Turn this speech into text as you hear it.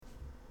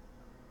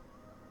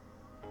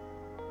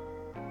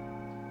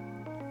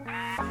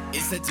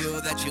It's the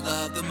duo that you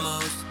love the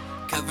most,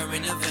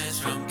 covering events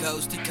from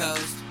coast to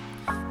coast.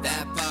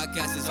 That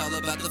podcast is all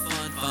about the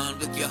fun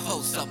with your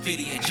hosts,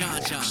 Elpidi and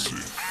John.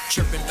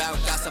 Chirping about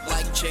gossip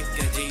like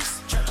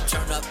chickadees.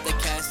 Turn up the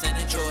cast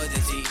and enjoy the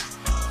tea.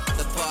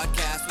 The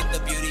podcast with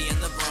the beauty and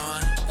the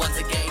brawn. One's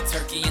a gay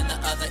turkey and the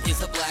other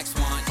is a black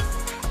swan.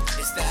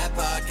 It's that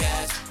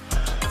podcast.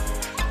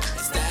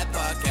 It's that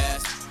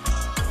podcast.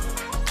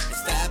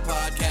 It's that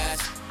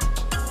podcast.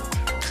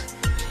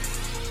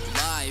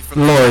 Live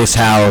from Lori's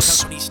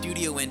house. Company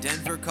studio in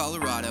Denver,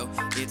 Colorado.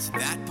 It's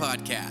that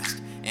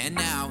podcast. And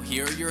now,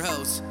 here are your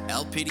hosts,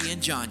 Elpidi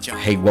and John.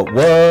 Hey, what?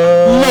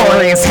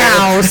 Lori's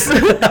house. One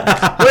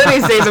of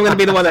these days I'm going to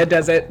be the one that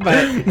does it,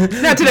 but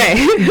not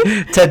today.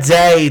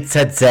 Today.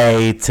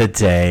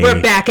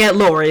 We're back at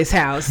Lori's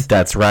house.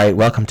 That's right.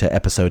 Welcome to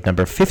episode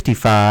number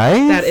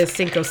 55. That is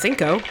Cinco.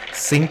 Cinco,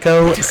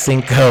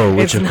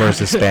 which of course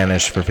is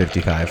Spanish for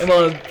 55.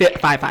 Well,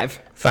 5.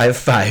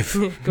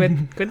 5.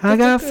 Good. I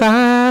got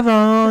 5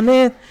 on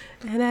it.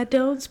 And I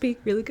don't speak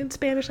really good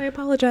Spanish. I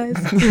apologize.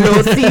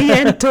 Lo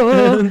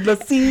siento.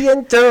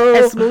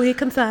 Es muy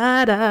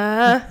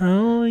cansada.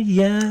 Oh,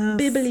 yes.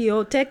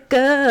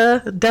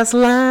 Biblioteca. That's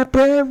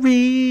library.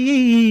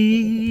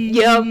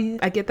 Yep.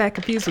 I get that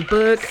confused with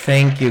book.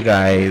 Thank you,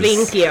 guys.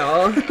 Thank you.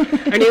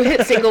 Our new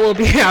hit single will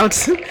be out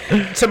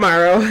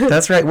tomorrow.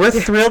 That's right. We're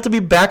thrilled to be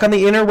back on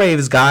the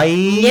interwaves, guys.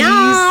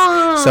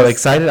 Yes. So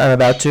excited. I'm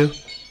about to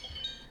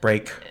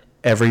break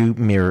every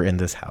mirror in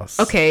this house.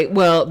 Okay,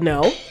 well,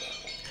 no.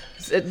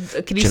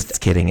 Can you Just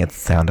kidding. It's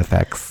sound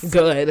effects.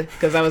 Good,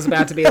 because I was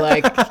about to be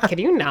like, can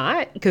you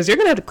not? Because you're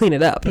going to have to clean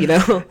it up, you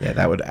know? Yeah,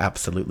 that would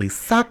absolutely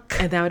suck.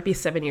 And that would be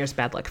 7 years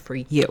bad luck for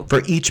you.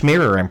 For each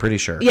mirror, I'm pretty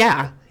sure.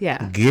 Yeah.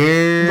 Yeah.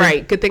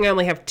 Right. Good thing I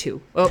only have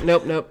 2. Oh,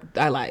 nope.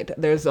 I lied.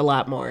 There's a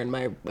lot more in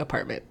my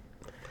apartment.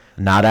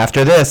 Not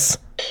after this.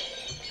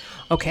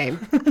 Okay.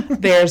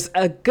 There's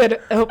a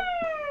good... Oh.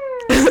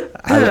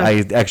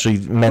 I actually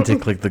meant to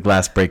click the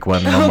glass break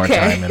one more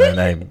time, and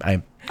then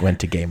I went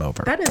to game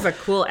over. That is a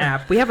cool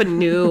app. We have a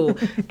new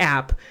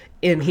app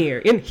in here.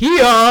 Up in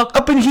here.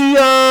 Up in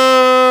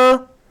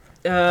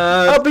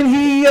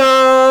here.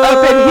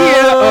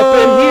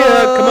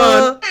 Come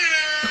on.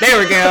 There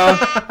we go.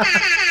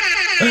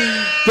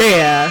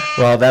 Yeah.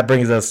 Well, that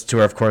brings us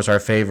to, of course, our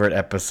favorite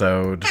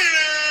episode.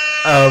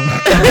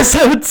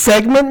 Episode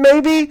segment,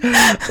 maybe?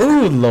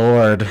 Ooh,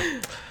 Lord.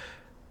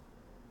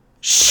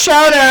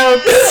 Shout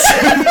outs!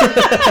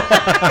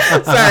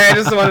 Sorry, I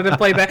just wanted to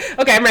play that.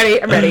 Okay, I'm ready.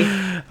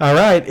 All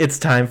right, it's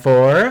time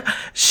for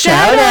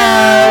shout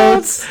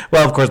outs.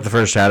 Well, of course, the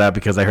first shout out,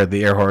 because I heard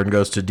the air horn,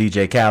 goes to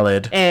DJ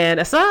Khaled. And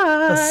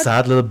Assad.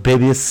 Assad, little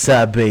baby,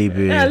 Assad,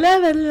 baby. I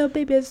love it, little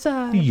baby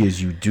Assad.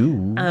 Yes, you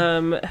do.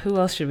 Who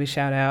else should we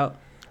shout out?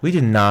 We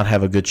did not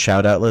have a good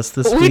shout out list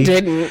this week. We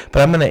didn't.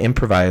 But I'm going to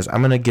improvise.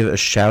 I'm going to give a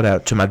shout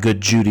out to my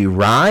good Judy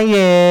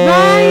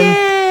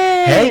Ryan.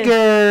 Hey,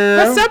 girl.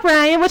 What's up,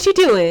 Ryan? What you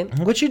doing?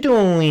 What you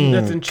doing?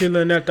 Nothing,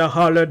 chilling at the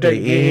Holiday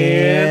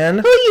Inn.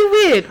 Who you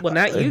with? Well,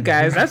 not you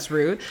guys. That's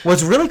rude.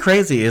 What's really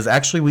crazy is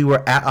actually we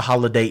were at a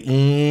Holiday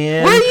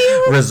Inn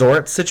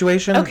resort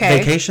situation,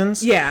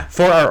 vacations,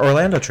 for our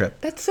Orlando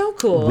trip. That's so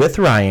cool. With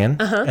Ryan,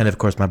 and of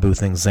course my boo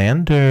thing,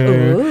 Xander.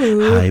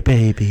 Ooh. Hi,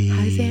 baby.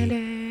 Hi,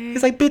 Xander.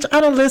 He's like, bitch,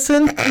 I don't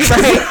listen.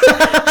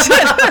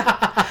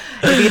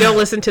 If you don't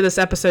listen to this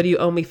episode, you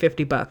owe me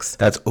 $50.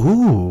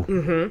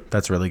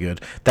 That's really good.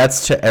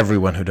 That's to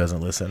everyone who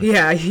doesn't listen.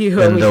 Yeah, you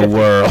owe in me the $50.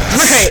 world.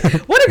 Right.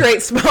 What a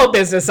great small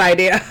business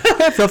idea.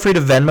 Feel free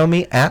to Venmo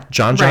me at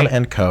John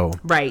and Co.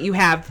 Right. You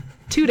have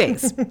 2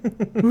 days. Okay,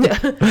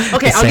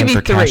 I'll Same give you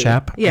for 3. Cash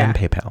App and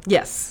PayPal.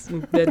 Yes.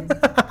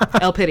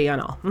 Elpidi on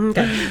all.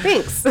 Okay.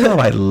 Thanks. Oh,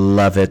 I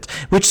love it.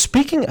 Which,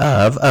 speaking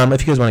of,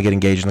 if you guys want to get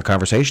engaged in the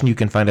conversation, you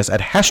can find us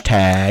at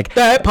hashtag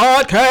that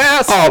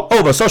podcast all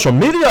over social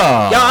media.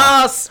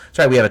 Yes. That's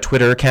right. We have a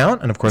Twitter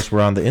account, and of course,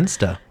 we're on the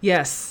Insta.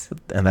 Yes.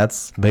 And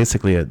that's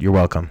basically it. You're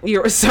welcome.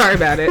 You're sorry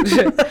about it.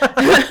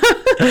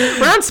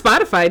 We're on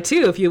Spotify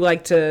too. If you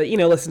like to,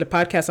 listen to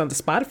podcasts on the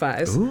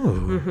Spotifys.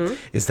 Ooh.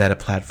 Is that a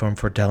platform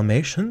for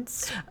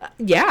Dalmatians?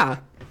 Yeah.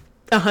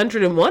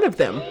 101 of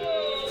them.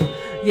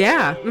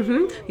 Yeah.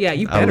 Yeah.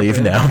 You better. I'll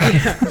leave now.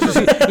 Yeah.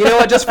 You know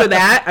what? Just for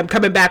that, I'm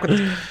coming back with.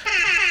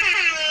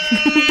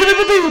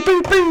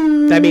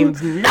 That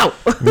means no.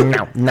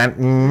 No, not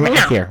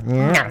here.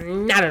 No.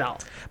 Not at all.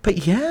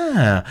 But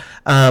yeah,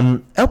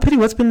 Elpidi,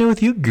 what's been new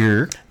with you,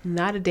 girl?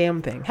 Not a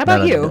damn thing. How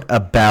about you?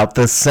 About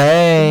the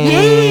same.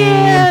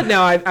 Yeah.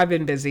 No, I've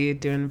been busy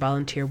doing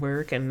volunteer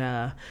work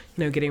and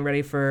getting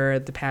ready for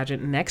the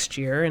pageant next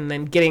year, and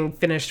then getting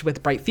finished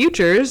with Bright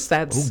Futures.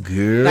 That's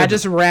good. That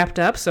just wrapped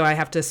up, so I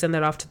have to send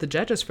that off to the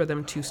judges for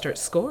them to start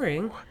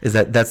scoring.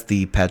 That's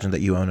the pageant that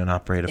you own and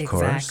operate, of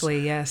course? Exactly.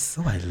 Yes.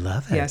 Oh, I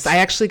love it. Yes, I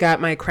actually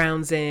got my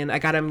crowns in. I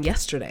got them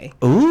yesterday.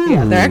 Ooh.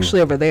 Yeah, they're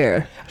actually over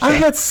there. I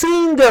had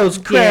seen those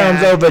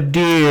crowns over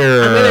there.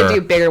 I'm gonna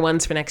do bigger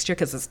ones for next year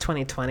because it's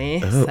 2020.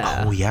 2020. Ooh,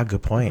 So. oh, yeah,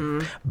 good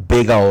point.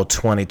 Big old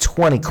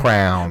 2020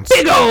 crowns.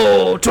 Big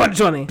old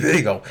 2020.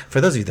 Big old.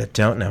 For those of you that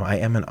don't know, I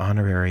am an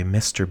honorary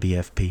Mr.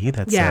 BFP.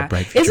 That's Yeah.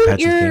 Bright Future Isn't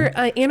Pageant your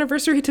theme.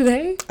 anniversary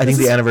today? I think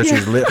the anniversary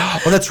is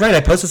oh, that's right.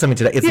 I posted something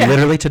today. It's Yeah.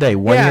 literally today.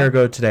 1 Yeah. year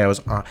ago today, I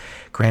was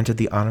granted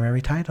the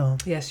honorary title.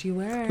 Yes, you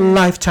were.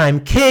 Lifetime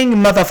King,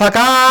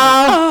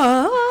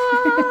 motherfucker!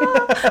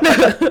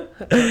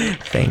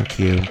 Thank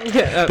you.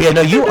 But yeah,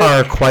 no, you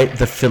are quite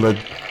the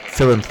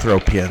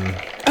philanthropian.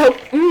 Oh,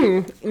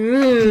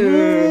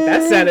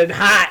 that sounded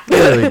hot. You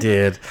really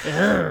did.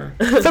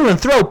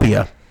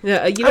 Philanthropia.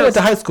 Yeah, you I know. went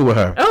to high school with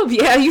her. Oh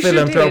yeah, you sure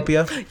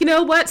Philanthropia. did. You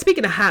know what?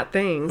 Speaking of hot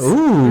things,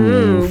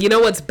 Ooh. you know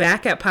what's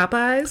back at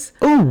Popeyes?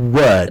 Ooh,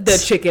 what? The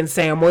chicken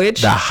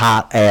sandwich. The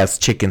hot ass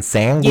chicken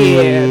sandwich.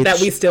 Yeah, that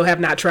we still have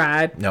not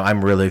tried. No,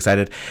 I'm really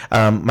excited.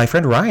 My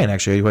friend Ryan,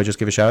 actually, who I just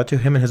gave a shout out to,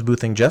 him and his boo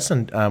thing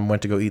Justin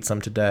went to go eat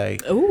some today.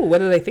 Ooh, what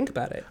do they think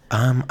about it?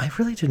 I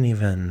really didn't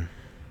even.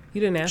 You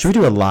didn't ask. Should we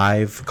do a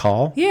live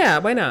call? Yeah,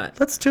 why not?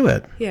 Let's do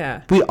it.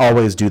 Yeah. We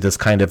always do this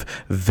kind of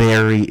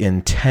very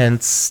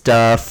intense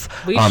stuff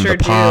We on sure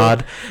the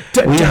pod.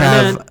 do. We Dun,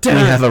 have dun, we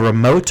dun. have a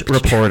remote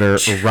reporter,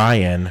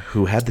 Ryan,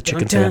 who had the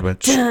chicken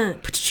sandwich.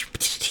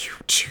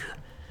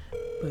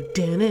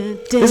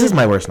 This is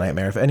my worst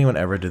nightmare. If anyone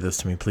ever did this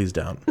to me, please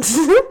don't.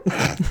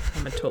 I'm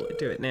gonna totally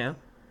do it now.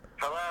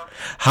 Hello?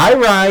 Hi,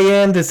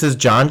 Ryan. This is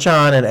John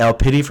and El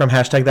Pity from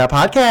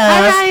 #ThatPodcast.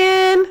 Hi,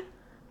 Ryan.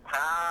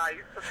 Hi.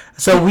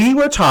 So we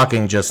were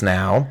talking just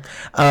now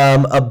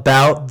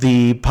about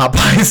the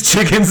Popeyes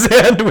chicken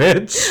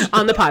sandwich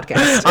On the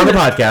podcast. on the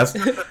podcast.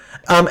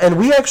 And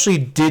we actually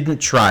didn't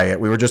try it.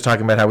 We were just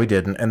talking about how we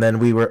didn't. And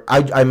then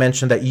I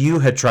mentioned that you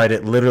had tried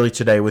it literally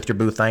today with your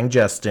boo thing,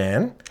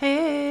 Justin.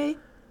 Hey.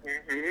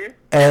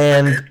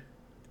 And,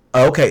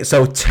 okay,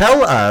 so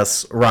tell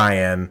us,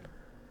 Ryan,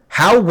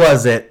 how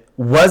was it?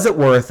 Was it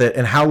worth it?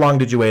 And how long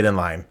did you wait in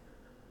line?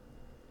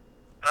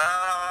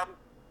 I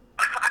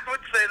would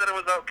say that it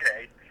was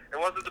okay. It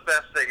wasn't the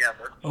best thing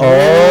ever.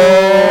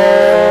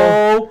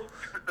 Oh.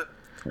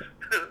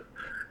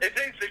 It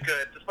tasted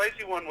good. The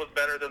spicy one was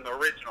better than the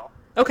original.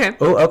 Okay.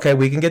 Oh, okay,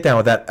 we can get down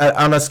with that.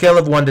 On a scale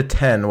of 1 to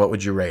 10, what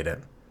would you rate it?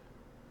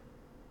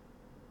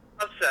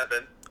 A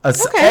 7.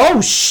 Okay.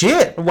 Oh,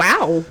 shit.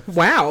 Wow.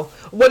 Wow.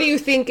 What do you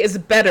think is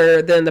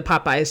better than the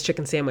Popeyes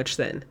chicken sandwich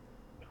then?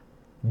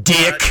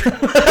 Dick.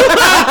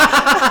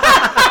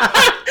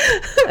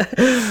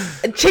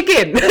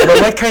 Chicken. But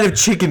what kind of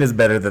chicken is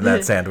better than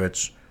that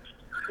sandwich?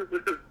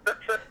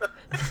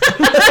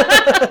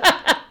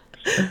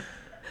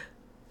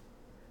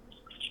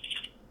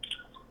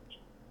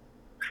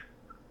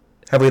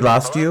 Have we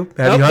lost you?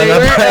 Have you hung there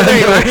up? you are. There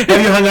you are.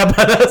 Have you hung up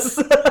on us?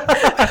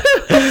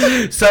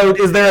 So,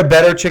 is there a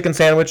better chicken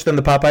sandwich than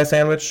the Popeye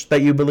sandwich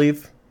that you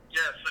believe?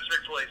 Yes, the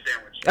Chick-fil-A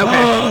sandwich.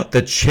 Okay.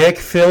 The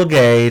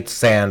Chick-fil-A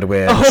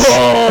sandwich.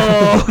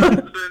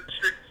 Oh.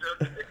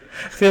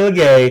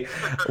 Phil-gay.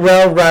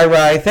 Well,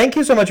 Rai, thank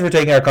you so much for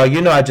taking our call.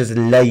 You know I just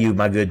love you,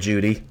 my good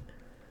Judy.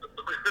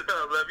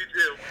 Love you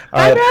too.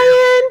 Bye,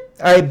 Ryan.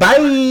 All right,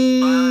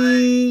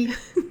 bye.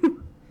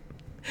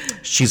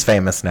 She's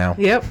famous now.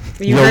 Yep.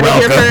 You're heard it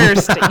here welcome.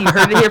 first. You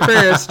heard it here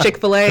first.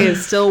 Chick-fil-A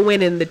is still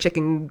winning the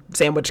chicken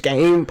sandwich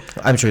game.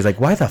 I'm sure he's like,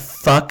 why the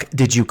fuck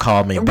did you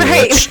call me,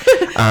 Right.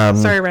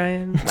 bitch? Sorry,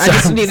 Ryan. I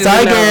just needed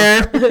Sorry, to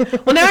know.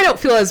 Well, now I don't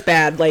feel as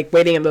bad, like,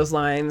 waiting in those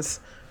lines.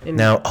 And-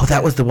 Now,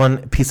 that was the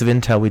one piece of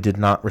intel we did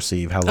not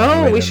receive. How long you Oh,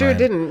 waited we in sure line.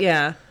 didn't.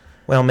 Yeah.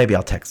 Well, maybe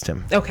I'll text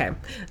him. Okay.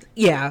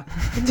 Yeah.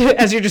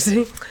 As you're just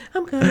saying,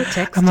 I'm going to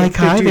text I'm him. like,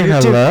 hi there,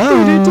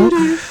 hello.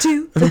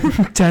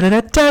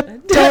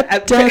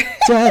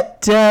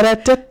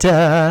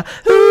 Da-da-da-da-da-da-da-da-da-da.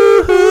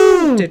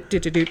 Ooh-hoo.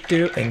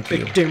 Thank you.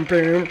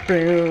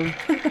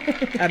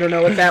 I don't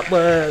know what that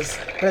was,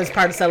 but it's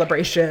part of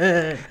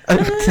celebration.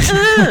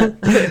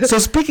 So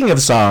speaking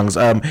of songs,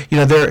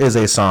 there is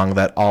a song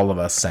that all of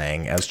us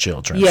sang as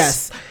children.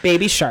 Yes,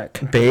 Baby Shark.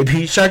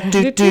 Baby shark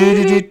do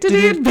do do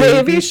do do,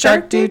 baby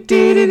shark do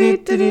do do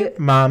do do,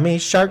 mommy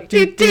shark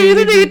do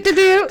do do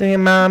do do,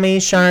 mommy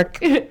shark,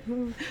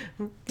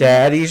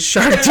 daddy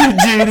shark do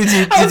do do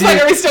do I was like,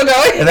 are we do. still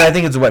going? And I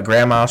think it's what,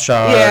 grandma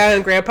shark, Yeah,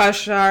 and Grandpa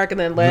Shark, and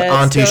then Let's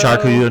auntie Go.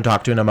 shark who you don't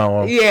talk to no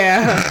more.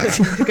 Yeah,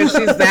 because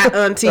she's that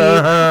auntie.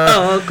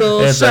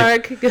 Uncle It's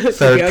Shark. like,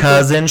 third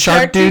cousin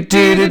shark do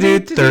do do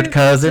do, third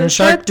cousin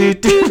shark do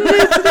do.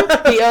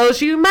 He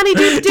owes you money.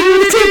 Do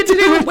do do do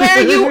do.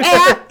 Where you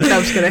at? No,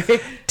 I'm just kidding.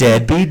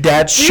 Deadbeat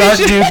dad shark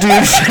do do.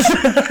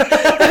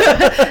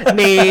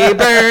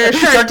 Neighbor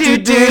shark do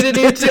do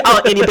do do.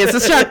 Oh, any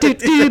business shark do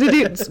do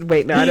do do.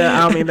 Wait, no, I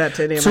don't mean that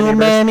to any of my Too neighbors.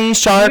 many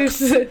sharks.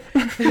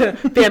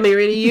 Family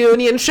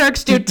reunion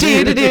sharks do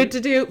do do do do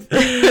do.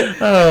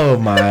 Oh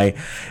my.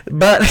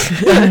 But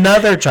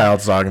another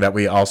child song that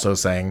we also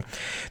sang.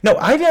 No,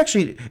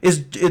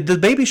 the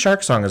Baby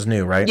Shark song is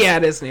new, right? Yeah,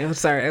 it is new.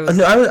 Sorry. I was,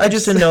 No, I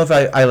just didn't know if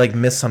I like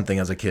missed something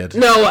as a kid.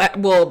 No,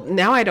 well,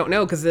 now I don't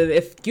know, because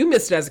if you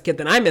missed it as a kid,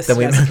 then I missed it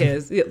as a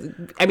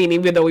kid. I mean,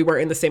 even though we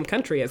weren't in the same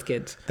country as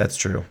kids. That's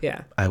true.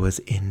 Yeah. I was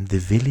in the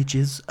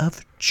villages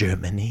of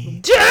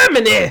Germany.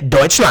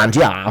 Deutschland,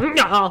 yeah.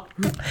 no.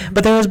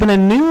 But there has been a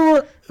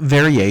new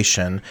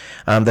variation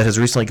that has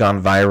recently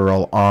gone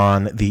viral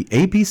on the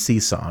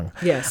ABC song.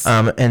 Yes.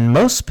 And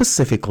most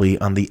specifically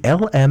on the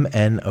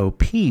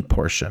LMNOP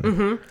portion.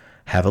 Mm-hmm.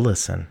 Have a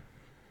listen.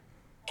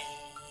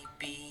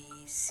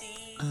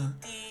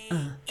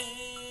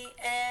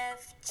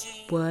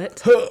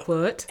 What?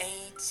 What?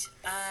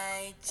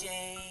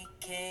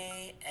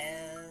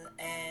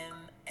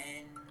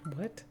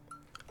 What?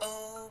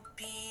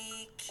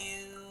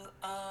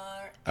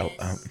 Oh,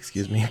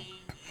 excuse me.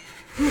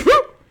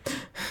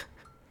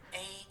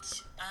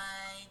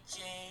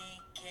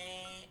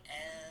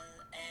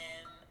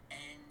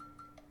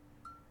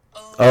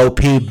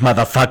 OP,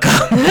 motherfucker.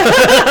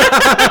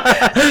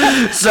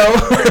 So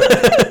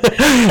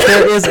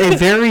there is a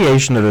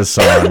variation of this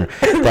song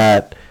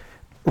that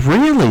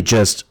really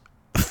just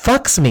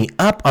fucks me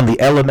up on the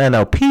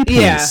LMNOP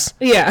piece.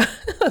 Yeah.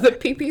 The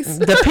pee-pees.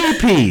 The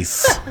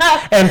pee-pees.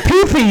 And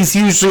pee-pees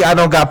usually I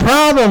don't got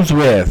problems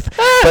with.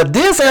 But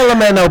this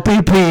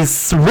LMNOP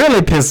piece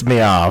really pissed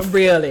me off.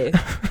 Really?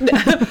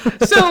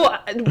 So,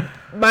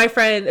 my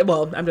friend,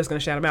 well, I'm just going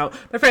to shout him out.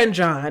 My friend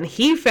John,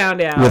 he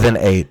found out. With an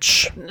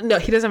H. No,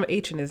 he doesn't have an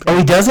H in his name. Oh,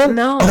 he doesn't?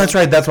 No. Oh, that's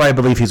right. That's why I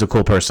believe he's a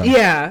cool person.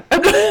 Yeah.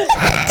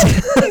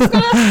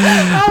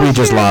 We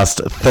just lost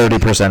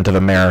 30% of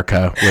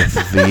America with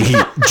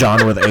the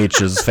John with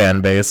H's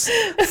fan base.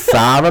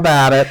 Sorry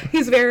about it.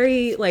 He's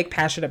very,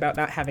 passionate about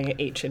not having an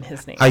H in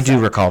his name. I do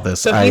recall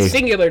this. So he's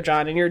singular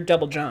John, and you're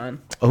double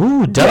John.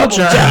 Ooh, double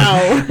John.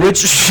 John.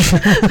 Which,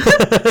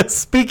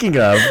 speaking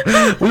of,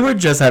 we were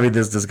just having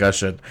this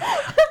discussion.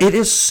 It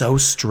is so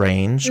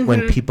strange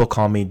when people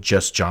call me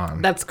just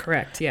John. That's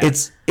correct, yeah.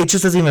 It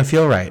just doesn't even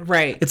feel right.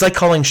 Right. It's like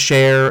calling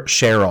Cher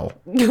Cheryl.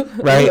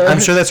 Right? I'm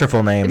sure that's her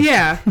full name.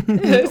 Yeah.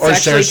 Or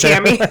Cher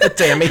Tammy.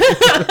 Tammy.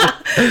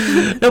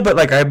 No,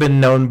 but I've been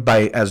known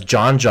as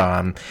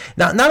John.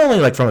 Not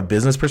only from a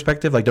business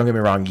perspective, don't get me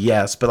wrong,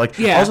 yes, but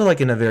also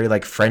in a very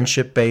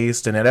friendship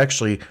based, and it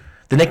actually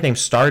the nickname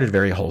started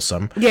very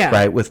wholesome. Yeah.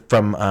 Right.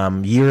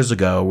 From years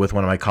ago with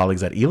one of my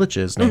colleagues at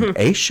Elitch's named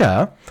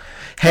Aisha.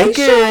 Hey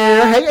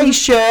girl, hey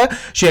Aisha.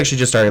 She actually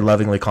just started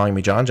lovingly calling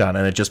me John,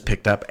 and it just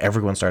picked up.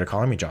 Everyone started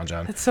calling me John.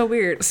 That's so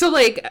weird. So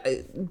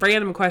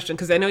random question,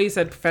 because I know you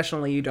said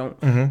professionally you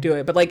don't do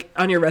it, but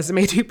on your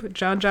resume, do you put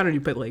John, or do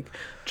you put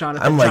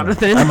Jonathan?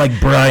 Jonathan? I'm like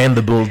Brian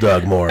the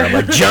Bulldog Moore. I'm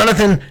like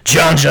Jonathan,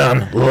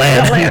 John,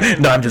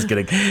 Land. No, I'm just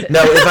kidding. No,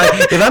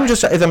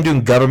 if I'm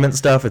doing government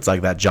stuff, it's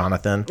like that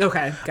Jonathan.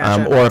 Okay,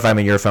 gotcha. Or if I'm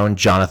in your phone,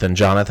 Jonathan.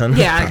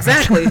 Yeah,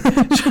 exactly.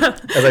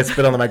 As I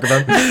spit on the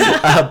microphone.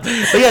 But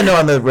yeah, no,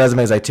 on the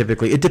resumes,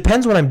 it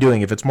depends what I'm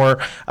doing. If it's more,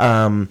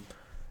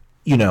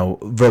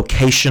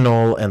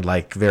 vocational and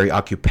very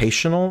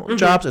occupational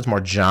jobs, it's more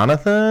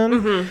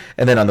Jonathan.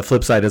 And then on the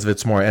flip side, if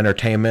it's more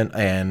entertainment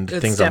and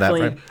things on that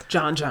front,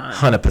 John.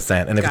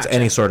 100%. And if it's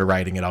any sort of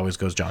writing, it always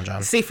goes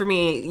John. See, for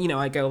me,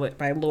 I go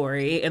by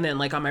Lori, and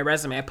then on my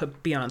resume, I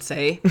put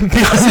Beyonce. So,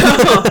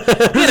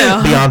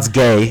 Beyonce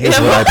gay is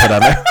what I put on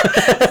there.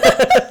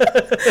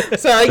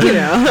 So,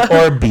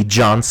 or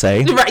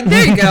Beyonce. Right,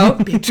 there you go.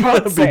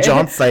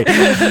 Beyonce.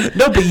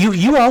 No, but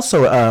you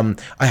also,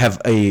 I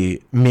have a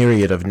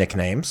myriad of nicknames.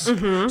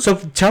 So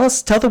tell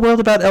the world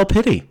about El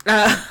Pity.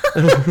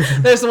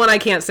 There's the one I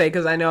can't say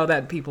because I know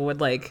that people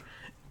would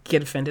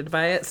get offended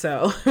by it.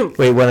 So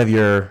wait, one of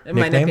your nicknames?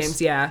 My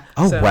nicknames, yeah.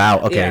 Oh so, wow.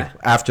 Okay. Yeah.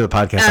 After the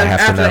podcast, I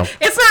have to know.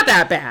 It's not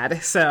that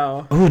bad.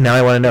 So. Oh, now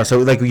I want to know.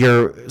 So I'm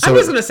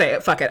just gonna say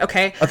it. Fuck it.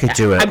 Okay. Okay,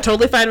 do it. I'm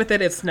totally fine with it.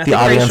 It's nothing. The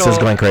audience racial. is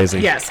going crazy.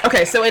 Yes.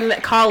 Okay. So in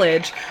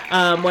college,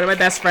 one of my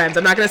best friends.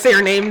 I'm not gonna say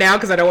her name now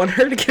because I don't want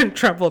her to get in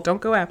trouble.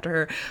 Don't go after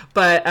her.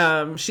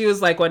 But she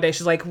was one day.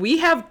 She's like, we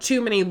have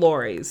too many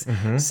Loris,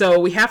 so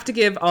we have to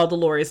give all the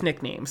Loris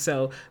nicknames.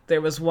 So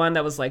there was one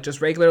that was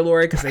just regular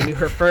Lori because they knew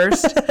her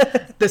first.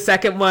 The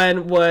second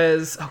one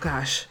was, oh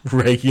gosh,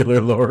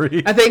 regular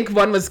Lori. I think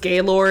one was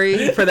gay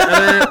Lori for the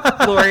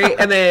other Lori,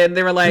 and then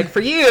they were like, for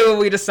you,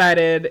 we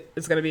decided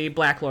it's gonna be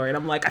Black Lori, and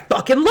I'm like, I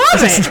fucking love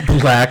it.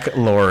 Black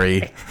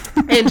Lori.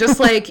 And just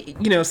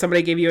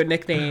somebody gave you a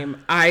nickname,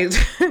 I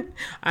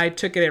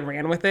took it and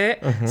ran with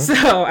it.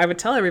 So I would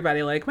tell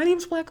everybody my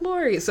name's Black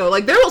Lori. So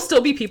there will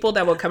still be people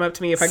that will come up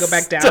to me if I go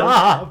back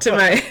down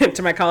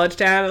to my college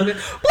town and they'll be,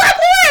 Black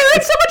Lori,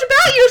 that's so much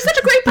about you, such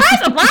a great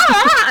person, blah,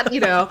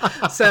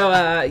 blah.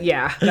 So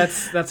yeah,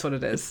 that's what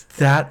it is.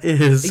 That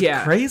is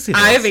crazy.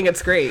 I think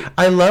it's great.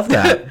 I love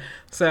that.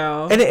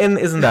 So and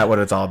isn't that what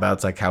it's all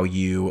about? It's how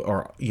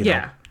you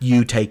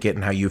you take it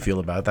and how you feel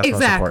about it. That's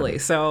exactly.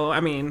 Most important. So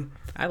I mean,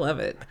 I love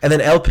it. And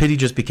then El Pity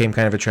just became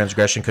kind of a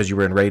transgression because you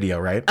were in radio,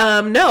 right?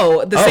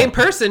 No, the same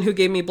person who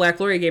gave me Black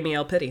Lori gave me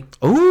El Pity.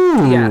 Ooh.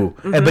 Yeah.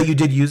 But you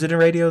did use it in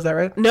radio, is that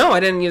right? No, I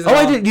didn't use it. Oh,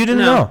 all. you didn't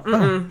know.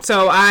 Oh.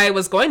 So I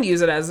was going to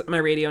use it as my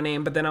radio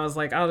name, but then I was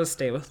like, I'll just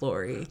stay with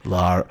Lori.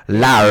 Lowry.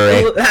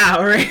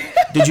 Lowry.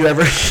 Did you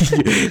ever?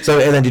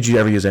 And then did you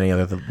ever use any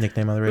other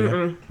nickname on the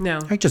radio? No.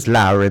 Like just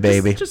Lowry,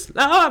 baby. Just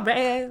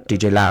Lowry.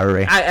 DJ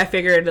Lowry. I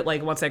figured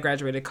like once I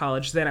graduated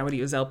college, then I would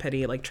use El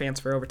Petty, like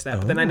transfer over to that.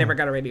 But then I never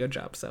got a radio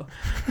job, so.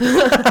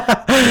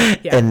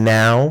 And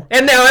now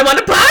I'm on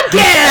a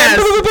podcast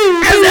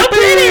as El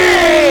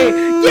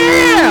Petty.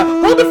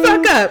 Yeah, hold the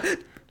fuck up.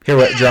 Here,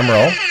 what? Drum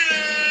roll.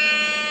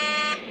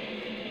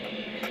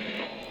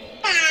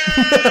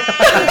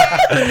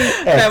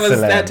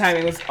 That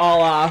timing was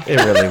all off. It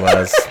really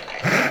was.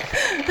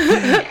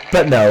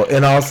 But no,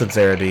 in all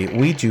sincerity,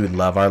 we do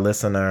love our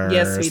listeners.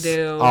 Yes, we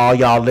do. All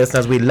y'all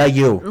listeners, we love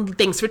you.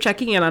 Thanks for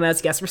checking in on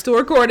us. Yes, we're still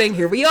recording.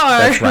 Here we are.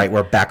 That's right.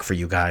 We're back for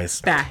you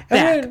guys. Back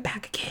again.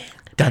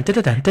 Dun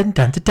dun dun dun dun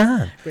dun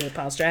dun.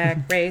 RuPaul's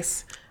Drag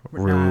Race.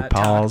 We're not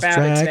RuPaul's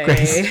talking about Drag it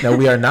Race. today. No,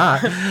 we are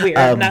not. We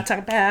are not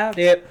talking about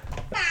it.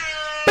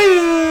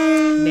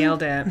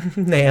 Nailed it.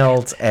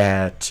 Nailed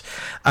it.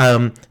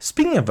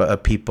 Speaking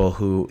of people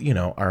who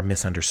are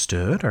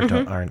misunderstood or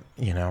aren't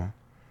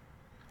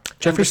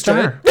Jeffree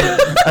Star.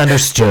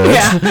 Understood.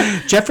 Yeah.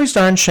 Jeffree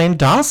Star and Shane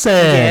Dawson.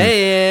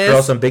 Yes.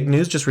 Girl, some big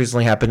news just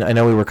recently happened. I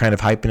know we were kind of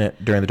hyping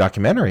it during the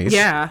documentaries.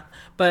 Yeah,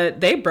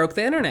 but they broke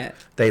the internet.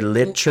 They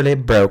literally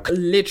broke das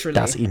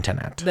Literally.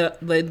 Internet.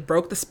 They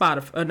broke the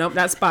Spotify. Nope,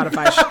 not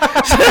Spotify.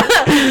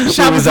 It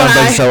was on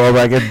like so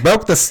like it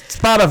broke the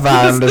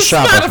Spotify and the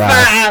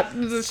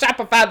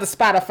Shopify. The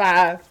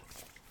Spotify.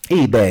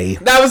 eBay.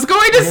 I was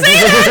going to say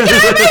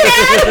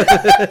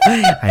that.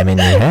 I'm in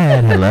your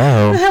head.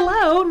 Hello.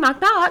 Hello, knock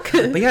knock.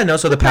 But yeah, no,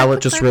 so the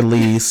palette just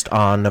released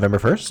on November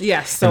 1st.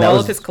 Yes, so And that all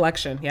was- of his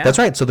collection. Yeah, That's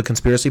right. So the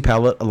conspiracy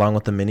palette along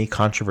with the mini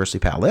controversy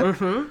palette.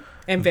 Mm-hmm.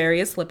 And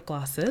various lip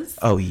glosses.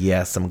 Oh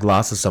yes, some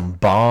glosses, some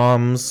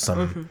balms,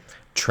 some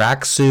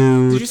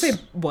tracksuits. Did you say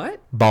what?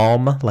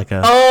 balm? Like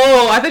a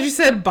Oh, I thought you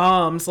said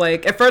bombs.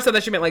 Like at first, I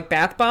thought you meant like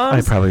bath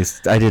bombs.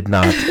 I did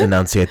not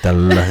enunciate the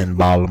L in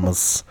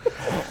balms.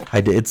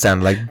 It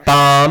sounded like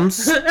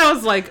bombs. I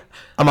was like,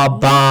 I'm all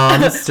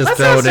bombs. Just let's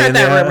throw not it start in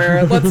that there.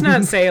 rumor. Let's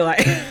not say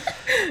like.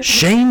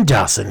 Shane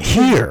Dawson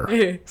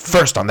here.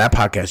 First on that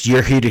podcast.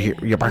 You're here to hear.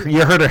 You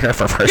heard it here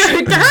for first.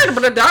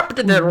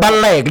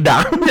 Baleg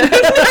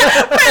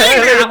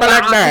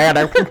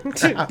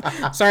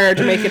Sorry, our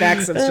Jamaican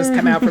accents just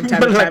come out from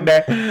time to time.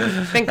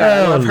 Thank God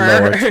I love her.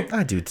 Lord.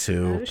 I do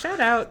too. Shout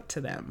out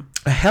to them.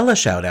 A hella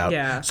shout out.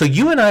 Yeah. So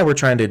you and I were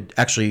trying to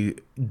actually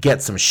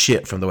get some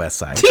shit from the West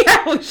Side.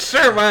 Yeah, we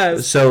sure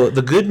was. So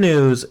the good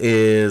news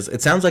is,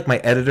 it sounds like my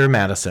editor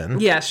Madison.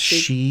 Yes,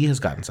 she has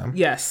gotten some.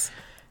 Yes.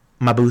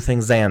 My boo thing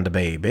Xanda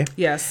baby.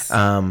 Yes.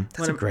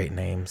 That's a great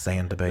name,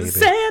 Xanda baby.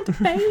 Santa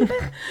baby.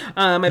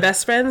 My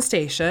best friend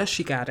Stacia,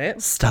 she got it.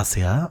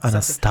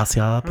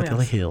 Anastasia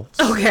Beverly Hills.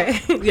 Okay.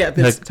 Yeah,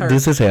 this is her.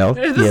 This is hell.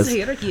 This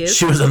is her, yes.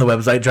 She was on the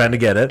website trying to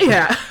get it.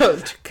 Yeah. Oh,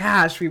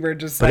 gosh, we were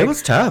just But like. it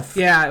was tough.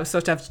 Yeah, it was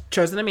so tough.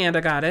 Chosen Amanda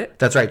got it.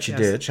 That's right, she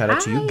did. Shout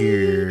out to you,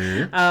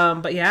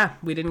 girl. But yeah,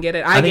 we didn't get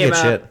it. I gave didn't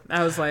get up. shit.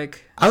 I was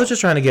like, I was just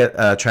trying to get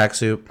a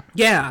tracksuit.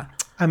 yeah.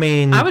 I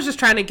mean, I was just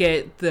trying to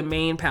get the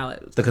main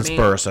palette. The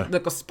conspiracy. The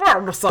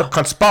conspiracy.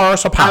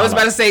 conspiracy I was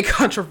about to say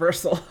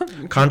controversial.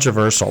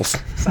 controversials.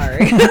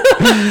 Sorry.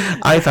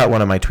 I thought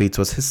one of my tweets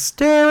was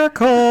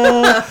hysterical.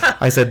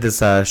 I said this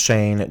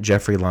Shane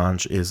Jeffree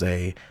launch is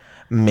a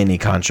mini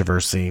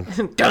controversy.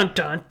 Dun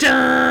dun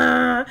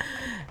dun.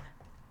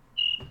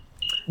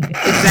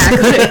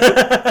 Exactly.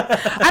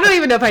 I don't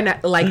even know if I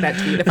like that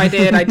tweet. If I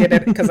did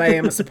it because I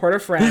am a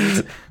supportive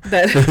friend.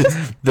 That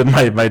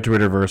my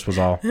Twitterverse was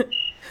all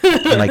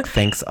like,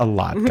 thanks a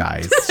lot,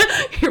 guys.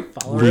 your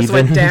followers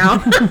went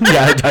down.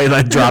 Yeah,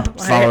 I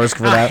dropped followers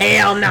for that.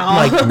 Hell no.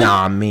 I'm like,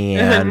 nah,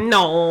 man.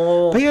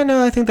 No. But yeah,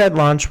 no, I think that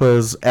launch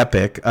was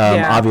epic.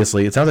 Yeah.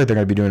 Obviously, it sounds like they're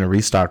going to be doing a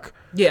restock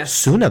Yes.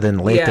 sooner than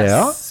later.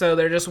 Yes. So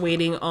they're just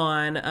waiting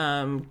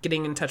on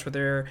getting in touch with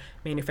their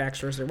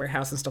manufacturers, their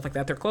warehouse and stuff like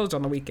that. They're closed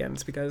on the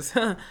weekends because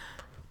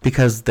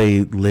Because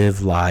they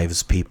live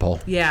lives, people.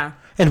 yeah.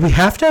 And we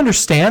have to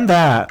understand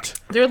that.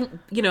 They're,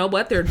 you know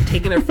what? They're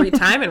taking their free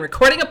time and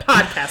recording a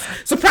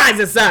podcast.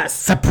 Surprises us.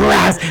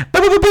 Surprise!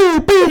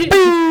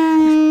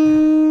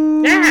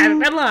 Boo-boo-boo-boo-boo. Yeah,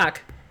 good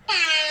luck.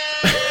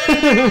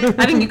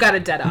 I think you got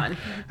it dead on.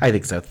 I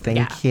think so.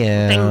 Thank you.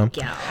 Thank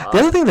you. The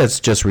other thing that's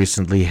just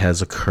recently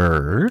has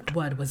occurred.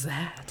 What was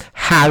that?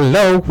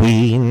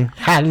 Halloween.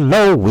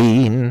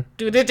 Halloween.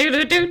 Do.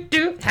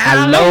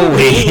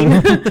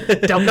 Halloween.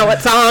 Don't know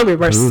what song we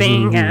were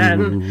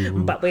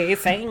singing, but we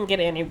sang it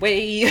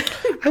anyway.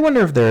 I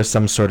wonder if there's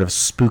some sort of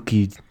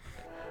spooky.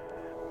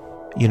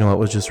 You know what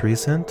was just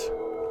recent?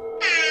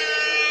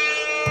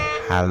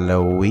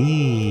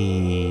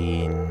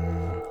 Halloween.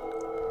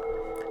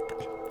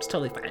 It's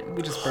totally fine.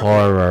 We just broke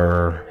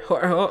Horror. it.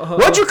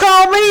 What'd you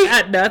call me?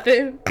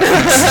 Nothing.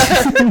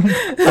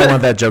 I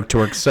want that joke to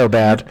work so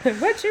bad.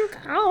 What you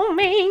call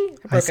me?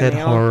 I said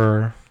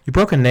horror. You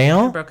broke a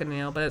nail? Broke a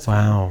nail, but it's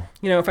Wow.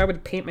 you know, if I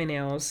would paint my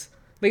nails,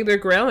 Like they're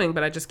growing,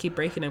 but I just keep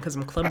breaking them because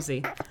I'm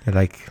clumsy. You're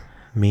like,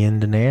 me and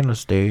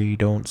bananas, they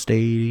don't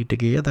stay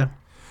together.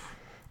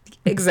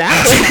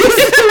 Exactly.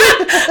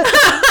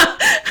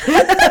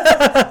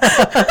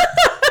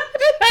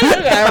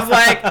 I was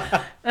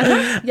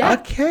like, yeah.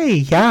 Okay,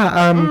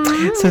 yeah.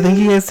 So thank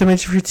you guys so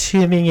much for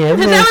tuning in.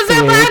 That was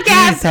our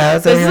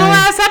podcast. This is the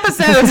last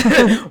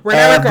episode. We're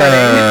not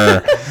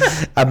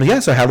recording. Yeah,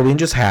 so Halloween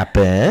just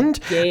happened.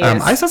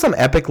 Yes. I saw some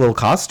epic little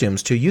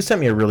costumes too. You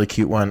sent me a really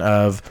cute one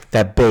of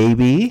that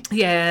baby.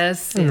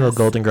 Yes. Little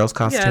Golden Girls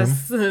costume.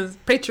 Yes.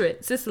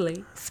 Patriot,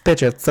 Sicily.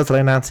 Bitches, that's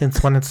like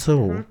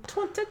 1922.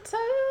 22.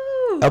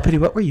 Oh, Pity,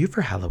 what were you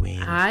for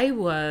Halloween? I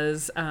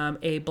was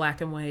a black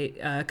and white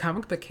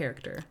comic book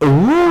character.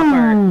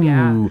 Ooh.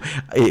 Yeah.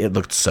 It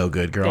looked so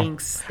good, girl.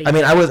 Thanks. I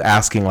mean, I was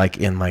asking like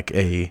in like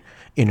a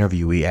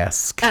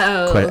interviewee-esque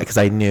because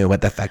I knew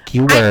what the fuck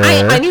you were.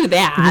 I knew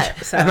that.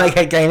 So. I'm like,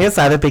 I kind of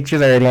saw the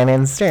pictures already on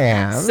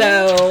Instagram.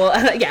 So,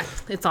 yeah,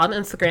 it's on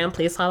Instagram.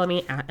 Please follow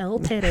me at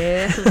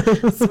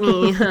LTitty. It's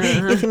me.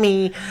 It's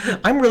me.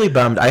 I'm really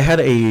bummed. I had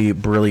a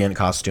brilliant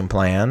costume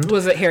planned.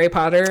 Was it Harry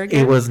Potter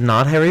again? It was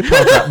not Harry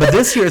Potter. But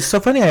this year, it's so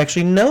funny. I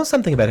actually know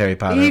something about Harry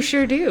Potter. You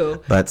sure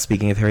do. But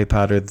speaking of Harry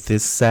Potter,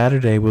 this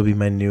Saturday will be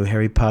my new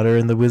Harry Potter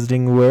and the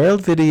Wizarding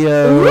World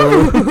video.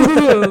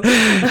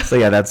 So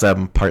yeah, that's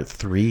part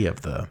 3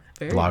 of the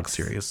Very vlog nice.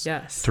 series.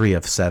 Yes. 3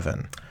 of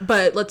 7.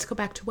 But let's go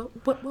back to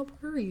what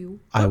were you?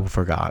 I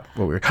forgot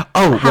what we were.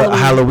 Oh,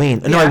 Halloween.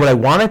 No, Yeah. what I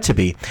want it to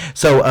be.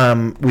 So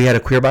we had a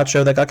Queerbot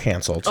show that got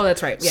canceled. Oh,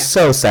 that's right. Yeah.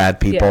 So sad,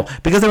 people, Yeah.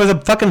 because there was a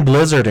fucking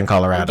blizzard in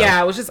Colorado.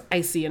 Yeah, it was just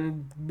icy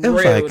and It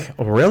was rude. like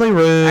really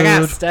rude. I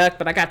got stuck,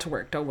 but I got to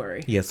work. Don't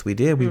worry. Yes, we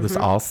did. We was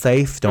all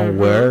safe. Don't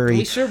worry.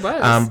 We sure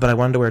was. But I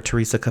wanted to wear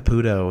Teresa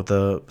Caputo,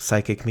 the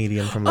psychic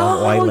medium from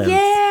Long Oh, Island.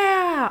 yeah.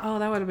 Oh,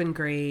 that would have been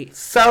great.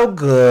 So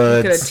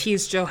good. Could have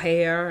teased your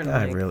hair. And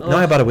I like, really. oh. No,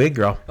 I bought a wig,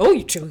 girl. Oh,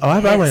 you too. Oh, I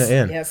bought one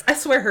in. Yes, I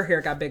swear her hair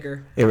got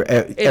bigger. Every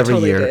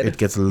totally year did. it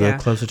gets a little Yeah.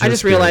 closer to I the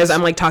just realized spirits.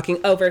 I'm like talking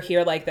over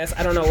here like this.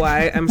 I don't know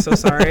why. I'm so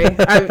sorry. I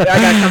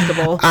got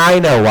comfortable. I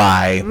know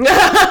why.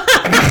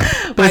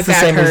 But My it's the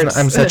back same hurts. reason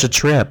I'm such a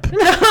trip.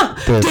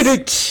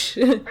 This-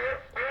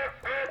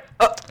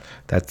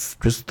 that's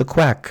just the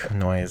quack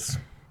noise.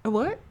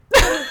 What?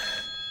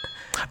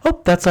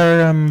 Oh, that's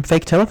our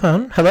fake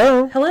telephone.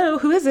 Hello. Hello,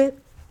 who is it?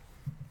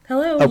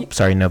 Hello. Oh,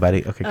 sorry,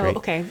 nobody. Okay, Oh, great.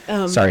 okay.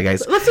 Sorry,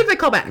 guys. Let's see if they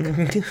call back.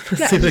 See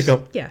if they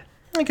go. Yeah.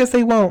 I guess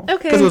they won't.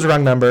 Okay. Because it was the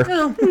wrong number.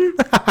 Oh.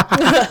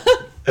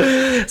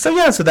 So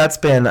yeah, so that's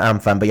been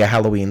fun. But yeah,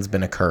 Halloween's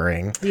been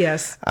occurring.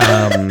 Yes.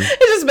 It's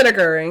just been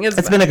occurring.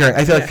 It's been occurring.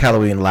 I feel like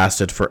Halloween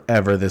lasted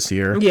forever this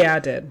year. Yeah,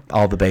 it did.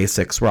 All the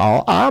basics were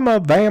all, I'm a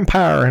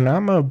vampire and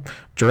I'm a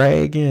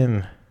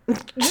dragon. I'm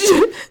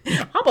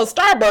a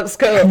Starbucks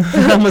cup.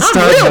 I'm a real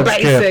Starbucks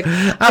basic.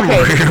 kid. I'm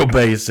Okay. real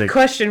basic.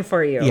 Question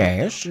for you.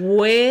 Yes.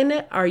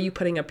 When are you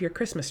putting up your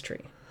Christmas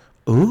tree?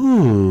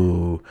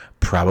 Ooh,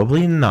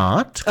 probably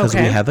not because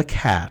we Okay. have a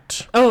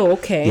cat. Oh,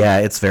 okay. Yeah,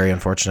 it's very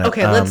unfortunate.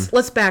 Okay,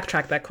 let's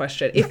backtrack that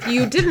question. If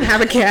you didn't have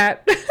a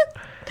cat,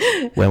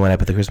 When would I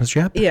put the Christmas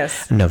tree up?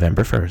 yes.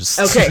 November 1st.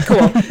 Okay,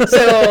 cool.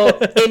 So,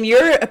 in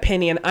your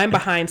opinion, I'm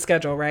behind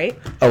schedule, right?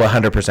 Oh,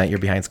 100% you're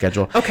behind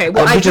schedule. Okay,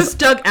 well, I because- just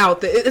dug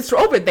out. It's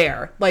over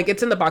there. Like,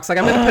 it's in the box. Like,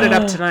 I'm going to put it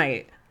up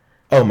tonight.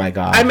 Oh my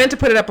God. I meant to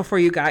put it up before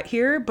you got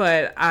here,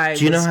 but I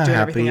Do you know was how doing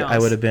everything happy else. I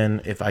would have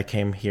been if I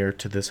came here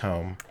to this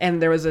home?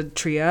 And there was a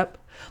tree up.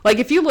 Like,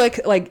 if you look,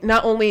 like,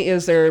 not only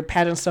is there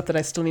pageant stuff that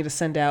I still need to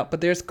send out, but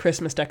there's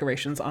Christmas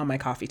decorations on my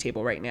coffee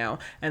table right now.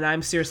 And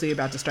I'm seriously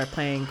about to start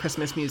playing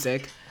Christmas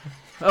music.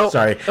 Oh,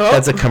 Sorry, oh.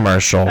 that's a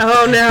commercial.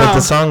 Oh, no. But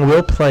the song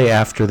will play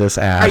after this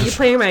ad. Are you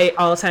playing my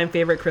all-time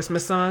favorite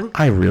Christmas song?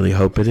 I really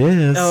hope it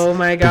is. Oh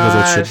my Because it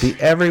gosh. should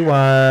be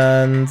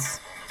everyone's.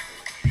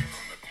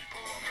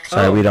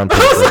 Sorry, we don't do I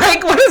was it.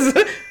 like, what is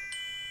it?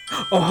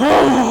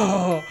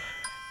 Oh.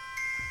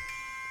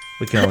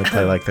 We can only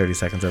play like 30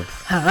 seconds of.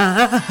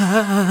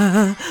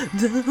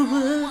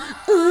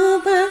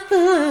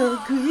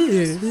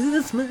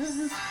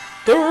 Christmas.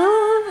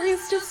 There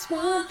is just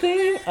one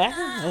thing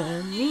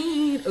I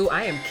need. Oh,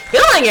 I am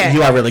killing it.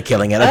 You are really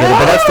killing it. Okay,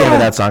 but that's the end of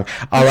that song.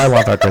 All I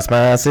want for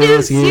Christmas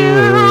is Is you.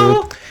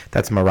 you.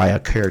 That's Mariah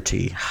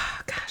Carey.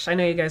 Gosh, I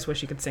know you guys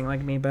wish you could sing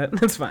like me, but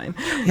that's fine.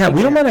 Yeah,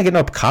 we don't mind getting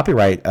a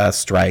copyright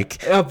strike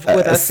With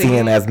us seeing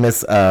singing. as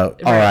Miss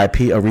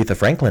R.I.P. Aretha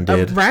Franklin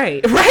did.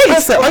 Right. I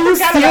said, are you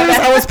forgot about serious?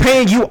 that. I was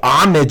paying you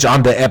homage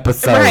on the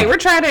episode. Right, we're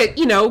trying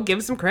to,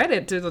 give some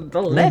credit to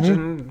the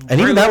legend.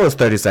 And even that was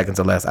 30 seconds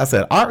or less. I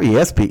said,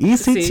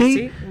 R-E-S-P-E-C-T.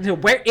 See?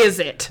 Where is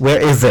it?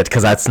 Where is it?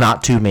 Because that's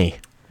not to me.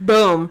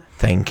 Boom.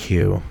 Thank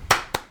you.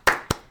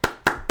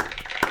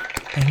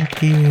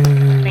 Thank you.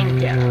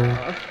 Thank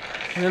you.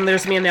 And then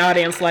there's me in the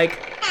audience like,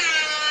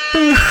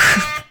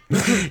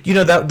 You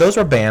know, those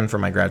were banned for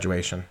my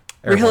graduation.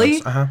 Air Really?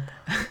 horns.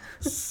 Uh-huh.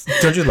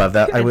 Don't you love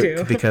that? I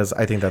do. Because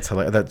I think that's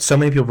hilarious. That so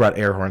many people brought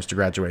air horns to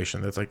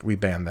graduation. That's like, we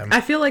banned them. I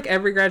feel like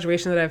every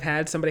graduation that I've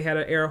had, somebody had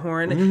an air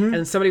horn,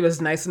 and somebody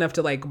was nice enough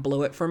to like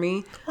blow it for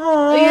me.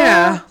 Aww.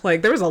 Yeah,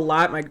 like there was a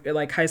lot my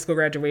like high school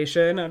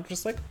graduation. I'm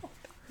just like,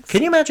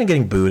 Can you imagine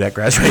getting booed at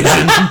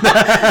graduation?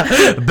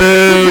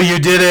 Boo, you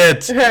did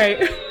it.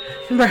 Right.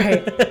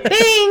 Right.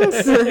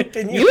 Thanks.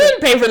 You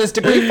didn't pay for this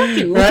degree. Fuck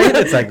you. Right?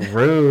 It's like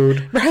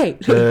rude. Right.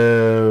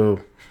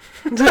 Boo.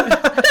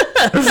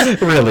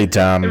 Really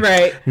dumb.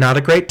 Right. Not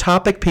a great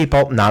topic,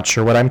 people. Not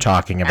sure what I'm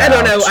talking about.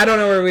 I don't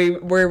know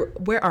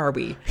where are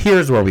we?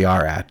 Here's where we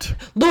are at.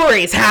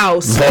 Lori's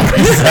house.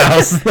 Lori's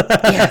house.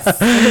 Yes.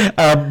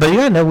 But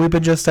yeah, no, we've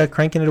been just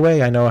cranking it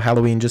away. I know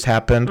Halloween just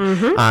happened.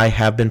 Mm-hmm. I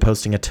have been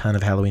posting a ton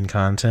of Halloween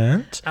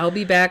content. I'll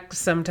be back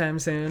sometime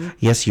soon.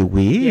 Yes, you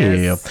will.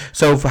 Yes.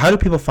 So how do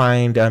people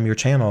find your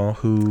channel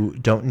who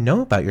don't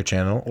know about your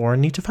channel or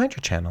need to find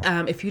your channel?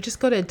 If you just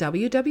go to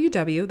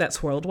www,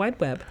 that's World Wide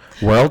Web,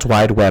 World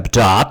Wide Web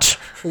dot.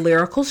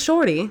 Lyrical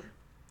Shorty.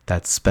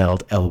 That's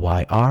spelled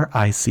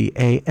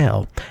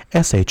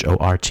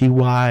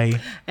LYRICALSHORTY.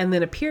 And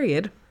then a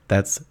period.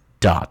 That's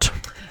dot.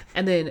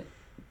 And then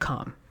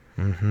com.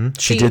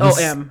 She didn't.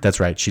 C-O-M.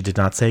 That's right. She did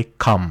not say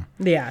come.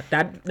 Yeah,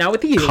 that not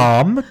with the U.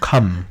 Come.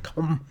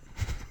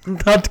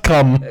 Not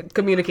come.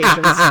 Communications.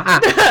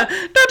 Not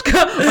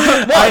com.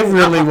 I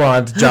really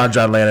want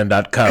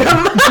JohnJohnLannon.com.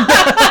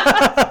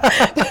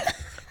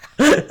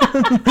 You're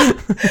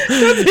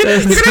gonna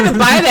have to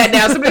buy that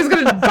now. Somebody's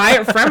gonna buy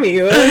it from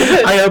you.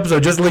 I hope so.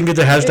 Just link it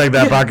to hashtag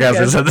that podcast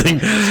or something.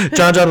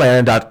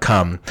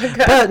 JohnJohnLannon.com.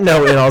 But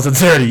no, in all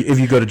sincerity, if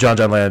you go to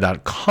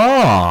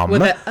JohnJohnLannon.com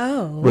With an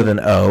O. with an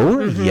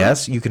O,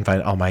 yes, you can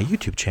find all my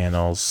YouTube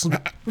channels.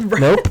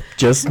 Nope,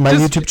 just my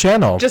YouTube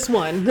channel. Just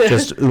one.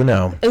 Just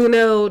Uno.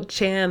 Uno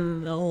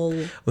channel.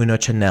 Uno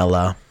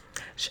Chanela.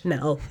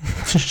 Chanel.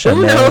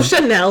 Chanel. Uno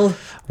Chanel.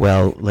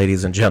 Well,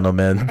 ladies and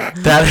gentlemen,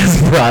 that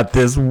has brought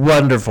this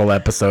wonderful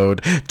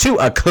episode to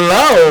a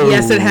close.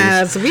 Yes, it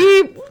has.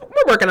 We're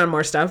working on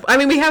more stuff. I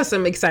mean, we have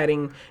some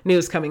exciting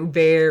news coming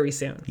very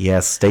soon.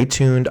 Yes, stay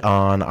tuned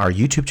on our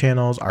YouTube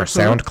channels, our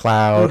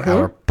SoundCloud,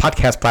 our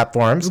podcast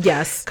platforms.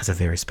 Yes. Because a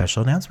very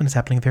special announcement is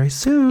happening very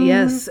soon.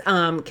 Yes.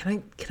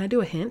 Can I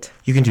do a hint?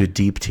 You can do a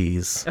deep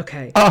tease.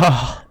 Okay.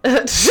 Oh,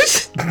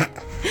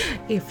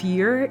 If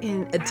you're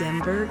in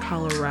Denver,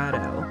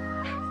 Colorado,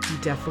 you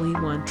definitely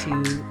want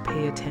to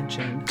pay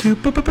attention. boo,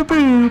 boo, boo,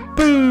 boo,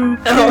 boo.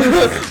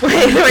 Oh,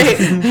 wait.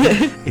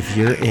 If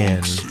you're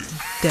in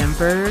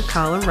Denver,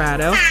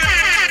 Colorado.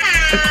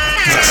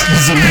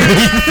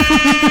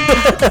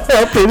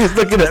 Baby's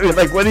looking at me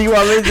like, what do you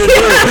want me to do?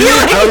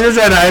 I was just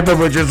trying to hype up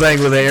what you're saying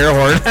with the air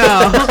horn.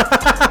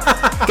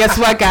 Oh. Guess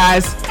what,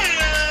 guys?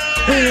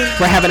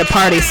 We're having a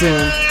party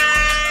soon.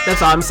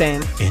 That's all I'm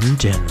saying. In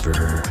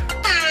Denver.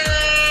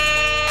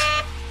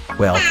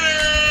 Well.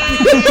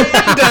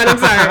 I'm done. I'm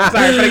sorry.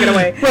 Putting it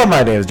away. Well,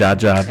 my name is John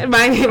John. And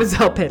my name is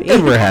El Pitty.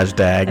 And we're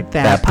hashtag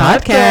That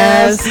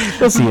podcast.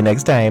 We'll see you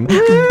next time.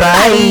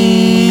 Bye.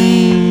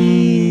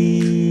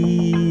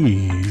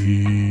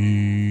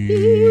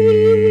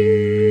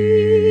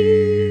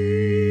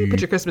 Put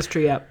your Christmas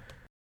tree up.